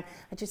free time,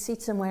 I just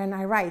sit somewhere and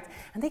I write.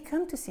 And they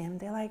come to see him,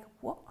 they're like,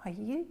 what are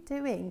you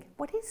doing?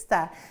 What is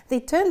that? They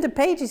turn the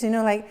pages, you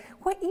know, like,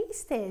 what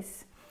is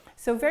this?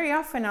 So very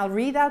often I'll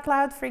read out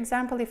loud, for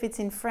example, if it's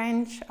in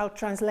French, I'll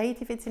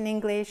translate if it's in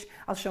English,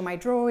 I'll show my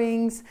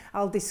drawings,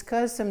 I'll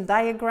discuss some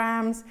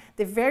diagrams.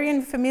 They're very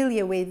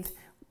unfamiliar with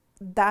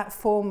that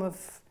form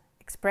of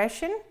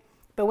expression,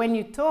 but when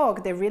you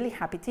talk, they're really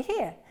happy to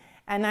hear.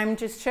 And I'm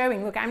just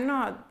showing, look, I'm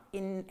not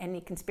in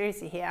any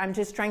conspiracy here. I'm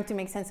just trying to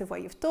make sense of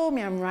what you've told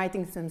me. I'm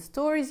writing some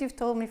stories you've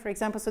told me, for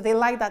example. So they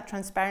like that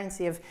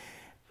transparency of,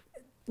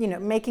 you know,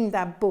 making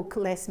that book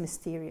less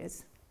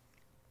mysterious.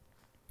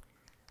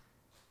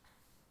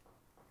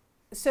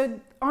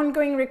 So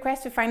ongoing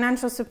requests for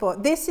financial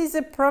support. This is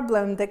a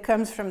problem that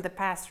comes from the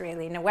past,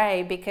 really, in a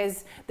way,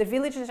 because the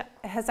village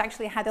has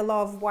actually had a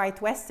lot of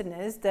white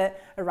Westerners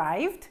that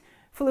arrived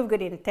full of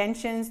good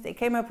intentions. They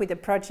came up with a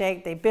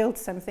project, they built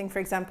something, for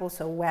example,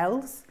 so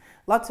wells,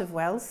 lots of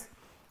wells,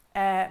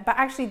 but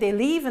actually they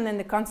leave, and then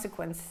the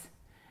consequence,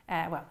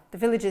 well, the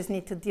villagers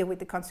need to deal with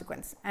the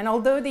consequence. And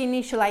although the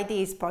initial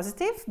idea is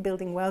positive,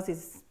 building wells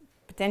is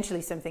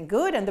potentially something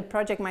good, and the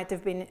project might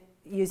have been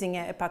using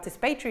a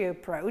participatory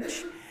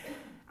approach,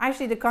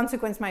 actually the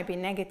consequence might be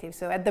negative.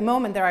 So at the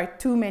moment there are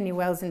too many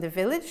wells in the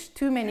village,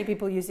 too many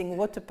people using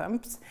water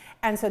pumps,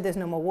 and so there's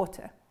no more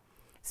water.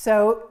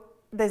 So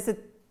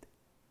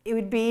it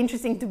would be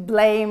interesting to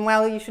blame,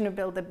 well, you shouldn't have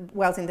built the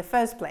wells in the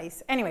first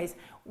place. Anyways,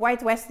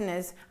 white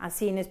Westerners are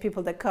seen as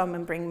people that come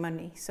and bring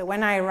money. So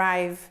when I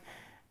arrive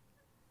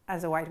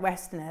as a white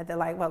Westerner, they're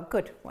like, well,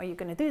 good, what are you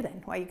going to do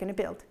then? What are you going to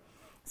build?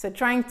 So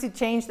trying to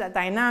change that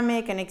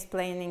dynamic and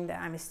explaining that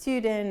I'm a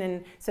student.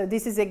 And so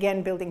this is,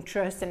 again, building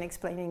trust and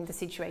explaining the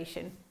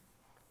situation.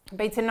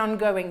 But it's an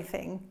ongoing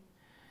thing.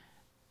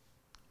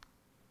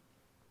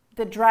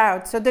 The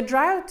drought. So the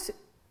drought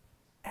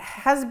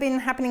has been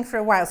happening for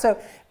a while. So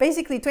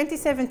basically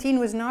 2017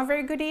 was not a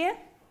very good year.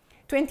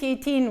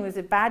 2018 was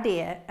a bad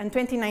year, and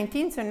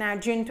 2019, so now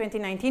June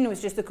 2019,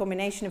 was just a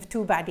combination of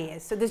two bad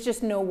years. So there's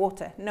just no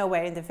water,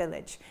 nowhere in the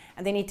village.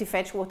 And they need to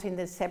fetch water in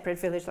the separate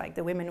village, like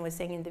the women were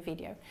saying in the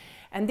video.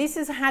 And this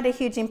has had a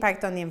huge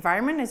impact on the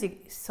environment. As you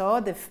saw,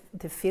 the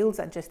fields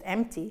are just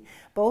empty,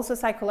 but also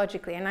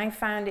psychologically. And I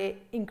found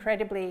it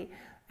incredibly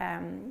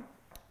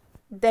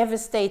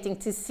devastating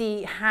to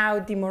see how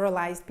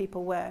demoralized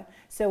people were.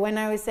 So when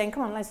I was saying,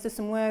 come on, let's do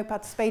some work,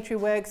 participatory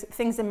works,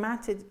 things that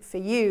mattered for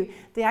you,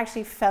 they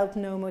actually felt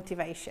no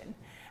motivation.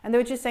 And they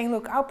were just saying,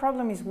 look, our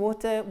problem is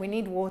water, we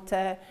need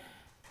water.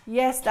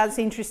 Yes, that's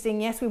interesting,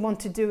 yes, we want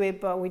to do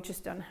it, but we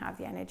just don't have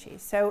the energy.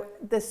 So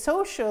the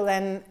social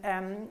and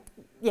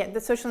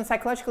the social and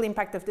psychological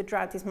impact of the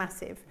drought is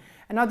massive.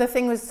 Another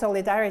thing was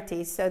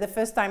solidarity. So the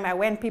first time I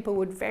went, people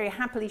would very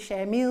happily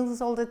share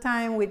meals all the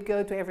time. We'd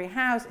go to every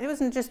house. It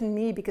wasn't just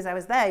me because I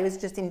was there, it was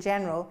just in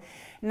general.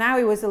 Now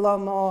it was a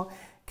lot more,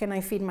 can I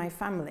feed my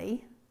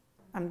family?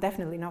 I'm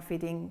definitely not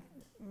feeding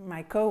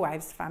my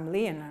co-wife's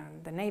family and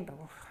the neighbor,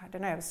 I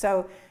don't know.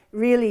 So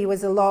really it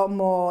was a lot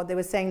more, they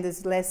were saying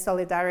there's less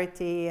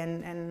solidarity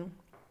and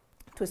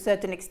to a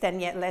certain extent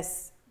yet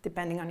less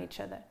depending on each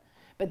other.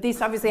 But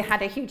this obviously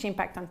had a huge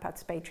impact on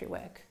participatory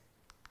work.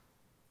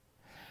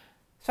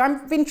 So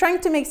I've been trying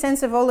to make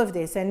sense of all of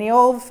this, and it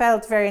all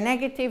felt very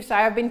negative. So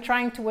I've been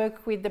trying to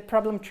work with the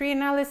problem tree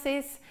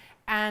analysis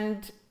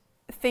and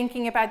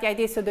thinking about the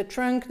idea. So the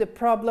trunk, the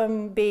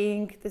problem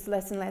being there's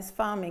less and less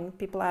farming.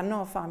 People are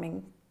not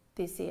farming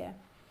this year.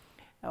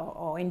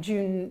 Or in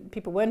June,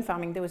 people weren't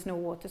farming, there was no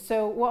water.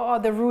 So what are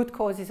the root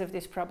causes of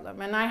this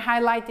problem? And I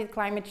highlighted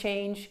climate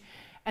change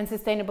and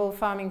sustainable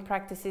farming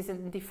practices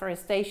and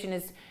deforestation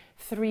as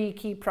three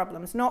key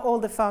problems. Not all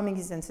the farming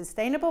is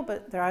unsustainable,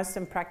 but there are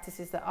some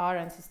practices that are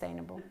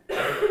unsustainable.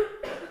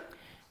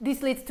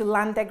 This leads to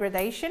land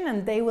degradation,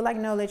 and they will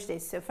acknowledge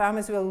this. So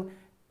farmers will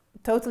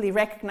totally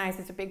recognize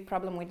there's a big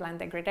problem with land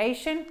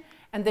degradation,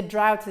 and the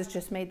drought has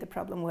just made the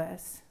problem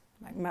worse,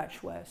 like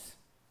much worse.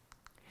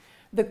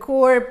 The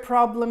core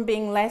problem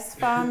being less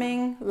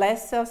farming,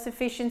 less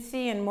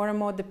self-sufficiency, and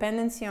more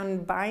dependency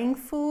on buying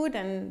food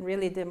and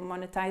really the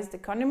monetized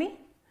economy.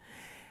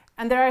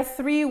 And there are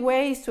three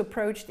ways to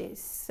approach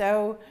this.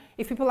 So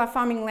if people are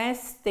farming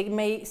less, they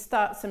may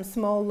start some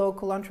small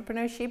local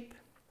entrepreneurship,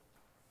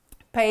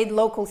 paid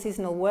local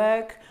seasonal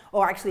work,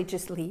 or actually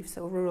just leave,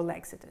 so rural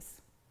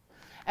exodus.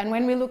 And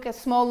when we look at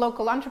small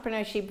local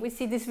entrepreneurship, we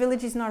see this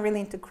village is not really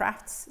into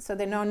crafts, so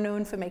they're not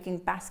known for making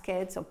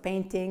baskets or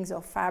paintings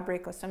or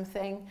fabric or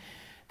something.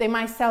 They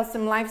might sell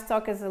some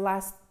livestock as a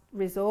last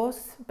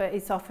resource, but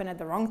it's often at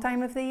the wrong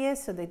time of the year,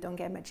 so they don't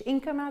get much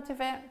income out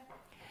of it.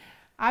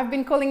 I've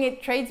been calling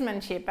it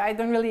tradesmanship. I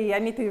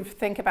need to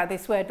think about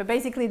this word, but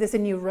basically there's a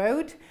new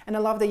road and a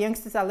lot of the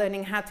youngsters are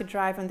learning how to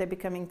drive and they're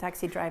becoming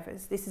taxi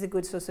drivers. This is a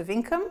good source of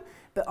income,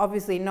 but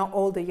obviously not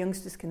all the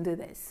youngsters can do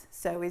this.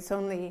 So it's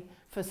only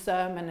for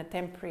some and a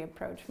temporary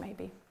approach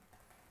maybe.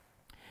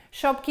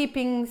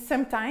 Shopkeeping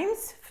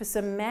sometimes for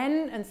some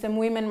men, and some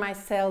women might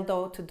sell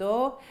door to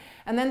door.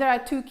 And then there are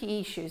two key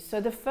issues. So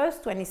the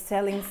first one is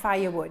selling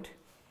firewood.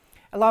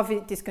 A lot of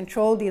it is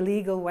controlled,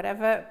 illegal,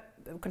 whatever,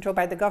 controlled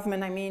by the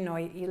government, I mean, or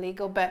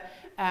illegal, but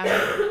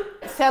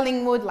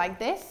selling wood like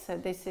this. So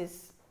this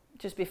is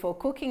just before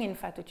cooking in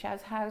Fatou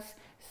Chow's house.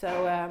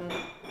 So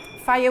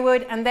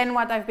firewood, and then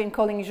what I've been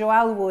calling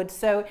joal wood.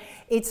 So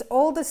it's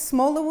all the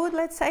smaller wood,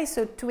 let's say,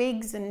 so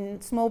twigs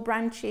and small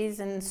branches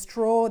and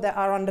straw that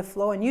are on the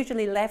floor and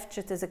usually left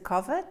just as a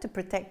cover to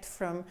protect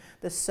from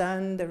the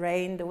sun, the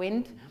rain, the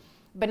wind.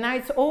 But now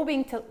it's all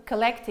being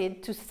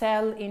collected to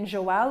sell in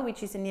Joal,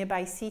 which is a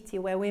nearby city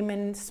where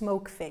women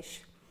smoke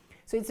fish.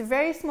 So it's a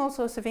very small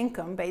source of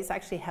income, but it's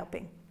actually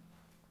helping.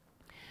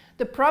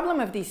 The problem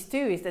of these two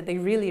is that they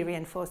really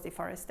reinforce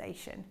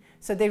deforestation.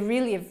 So they're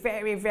really a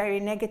very, very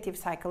negative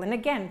cycle. And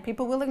again,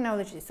 people will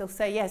acknowledge this. They'll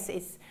say, yes,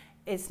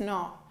 it's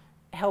not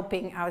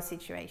helping our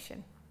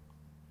situation.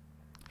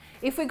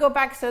 If we go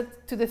back to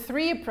the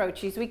three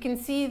approaches, we can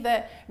see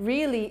that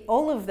really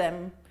all of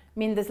them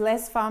mean there's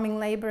less farming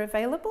labor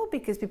available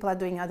because people are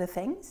doing other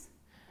things.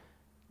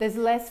 There's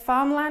less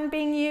farmland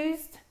being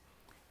used.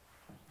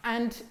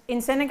 And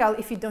in Senegal,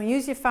 if you don't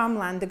use your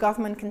farmland, the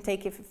government can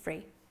take it for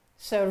free.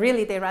 So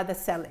really, they rather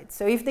sell it.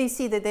 So if they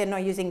see that they're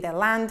not using their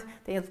land,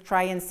 they'll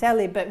try and sell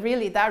it. But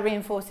really, that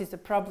reinforces the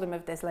problem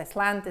of there's less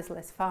land, there's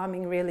less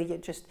farming. Really, you're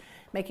just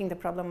making the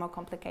problem more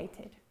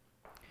complicated.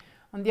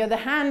 On the other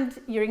hand,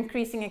 you're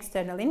increasing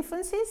external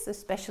influences,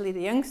 especially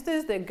the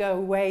youngsters that go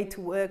away to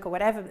work or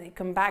whatever. They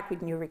come back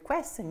with new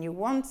requests and new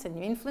wants and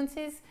new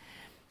influences.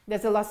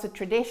 There's a loss of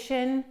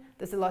tradition.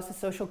 There's a loss of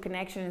social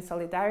connection and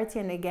solidarity.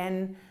 And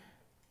again,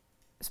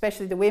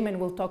 especially the women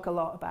will talk a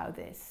lot about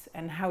this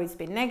and how it's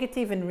been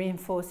negative and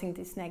reinforcing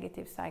this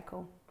negative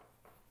cycle.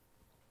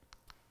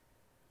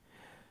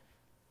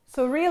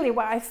 So really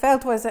what I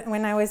felt was that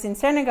when I was in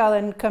Senegal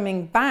and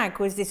coming back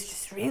was this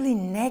just really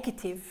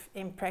negative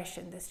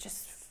impression. There's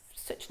just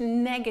such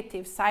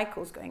negative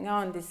cycles going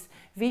on, these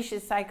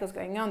vicious cycles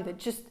going on that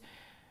just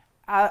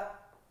are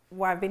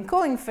what I've been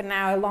calling for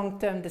now a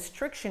long-term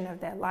destruction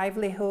of their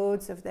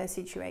livelihoods, of their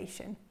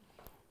situation.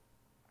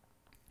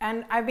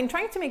 And I've been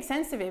trying to make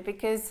sense of it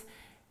because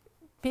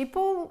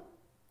people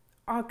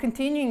are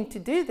continuing to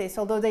do this,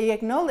 although they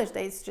acknowledge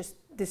that it's just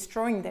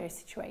destroying their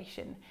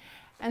situation.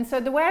 And so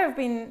the way I've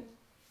been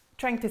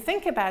trying to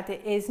think about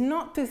it is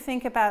not to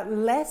think about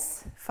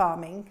less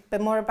farming,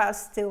 but more about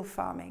still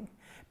farming.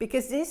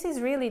 Because this is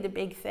really the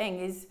big thing,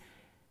 is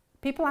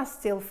people are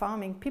still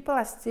farming, people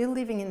are still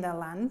living in their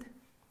land,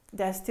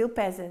 they're still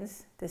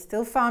peasants, they're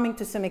still farming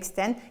to some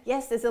extent.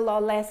 Yes, there's a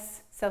lot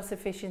less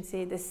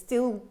self-sufficiency, they're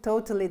still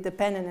totally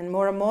dependent and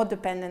more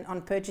dependent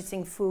on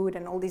purchasing food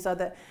and all these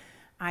other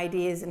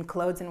ideas and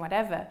clothes and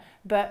whatever.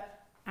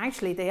 But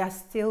actually, they are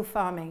still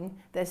farming,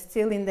 they're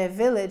still in their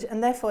village,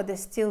 and therefore they're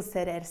still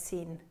serer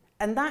sin.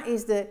 And that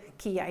is the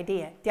key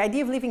idea. The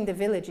idea of leaving the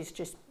village is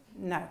just,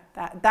 no,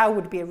 that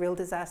would be a real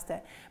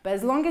disaster. But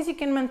as long as you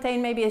can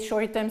maintain maybe a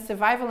short-term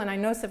survival, and I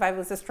know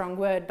survival is a strong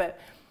word, but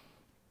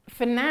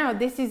for now,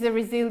 this is a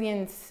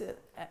resilience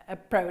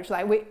approach.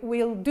 Like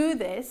we'll do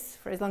this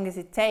for as long as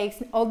it takes,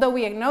 although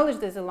we acknowledge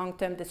there's a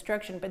long-term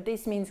destruction, but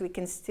this means we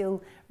can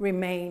still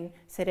remain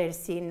serer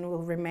sin,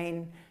 will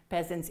remain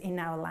peasants in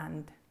our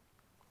land.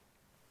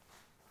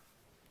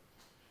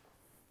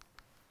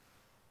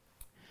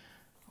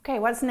 Okay,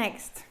 what's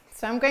next?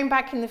 So I'm going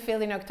back in the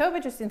field in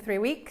October, just in 3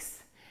 weeks.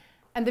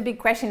 And the big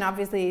question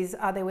obviously is,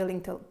 are they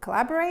willing to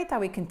collaborate? Are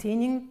we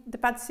continuing the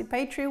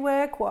participatory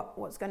work?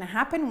 What's going to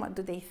happen? What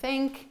do they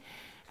think?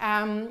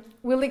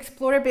 We'll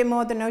explore a bit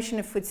more the notion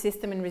of food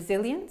system and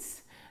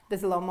resilience.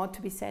 There's a lot more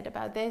to be said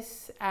about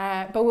this.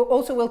 But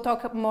we'll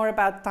talk more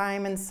about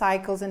time and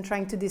cycles and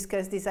trying to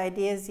discuss these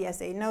ideas. Yes,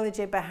 they acknowledge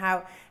it, but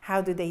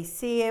how do they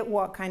see it?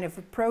 What kind of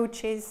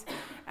approaches?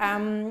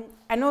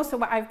 And also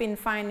what I've been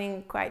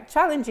finding quite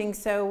challenging,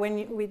 so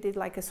when we did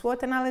like a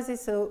SWOT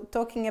analysis, so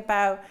talking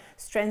about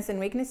strengths and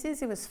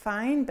weaknesses, it was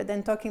fine, but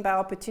then talking about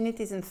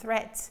opportunities and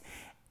threats,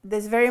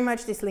 there's very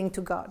much this link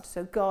to God.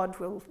 So God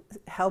will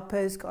help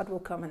us, God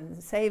will come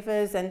and save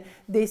us, and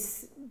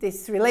this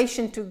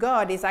relation to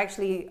God is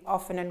actually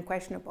often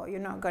unquestionable. You're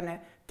not going to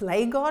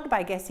play God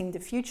by guessing the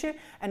future,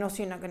 and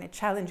also you're not going to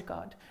challenge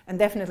God, and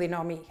definitely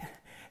not me.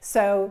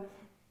 So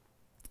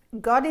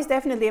God is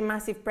definitely a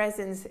massive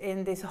presence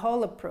in this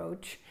whole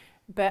approach,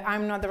 but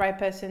I'm not the right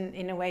person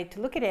in a way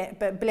to look at it.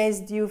 But Blaise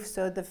Diouf,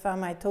 so the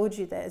farmer I told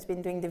you that has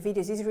been doing the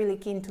videos, is really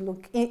keen to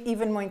look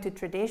even more into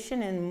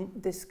tradition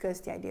and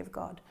discuss the idea of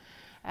God.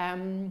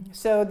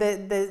 So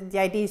the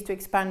idea is to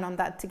expand on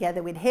that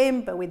together with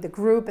him, but with the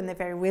group, and they're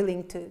very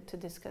willing to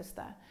discuss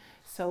that.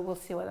 So we'll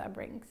see what that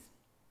brings.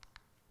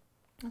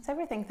 That's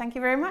everything. Thank you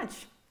very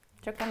much.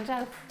 Jokam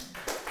Jal.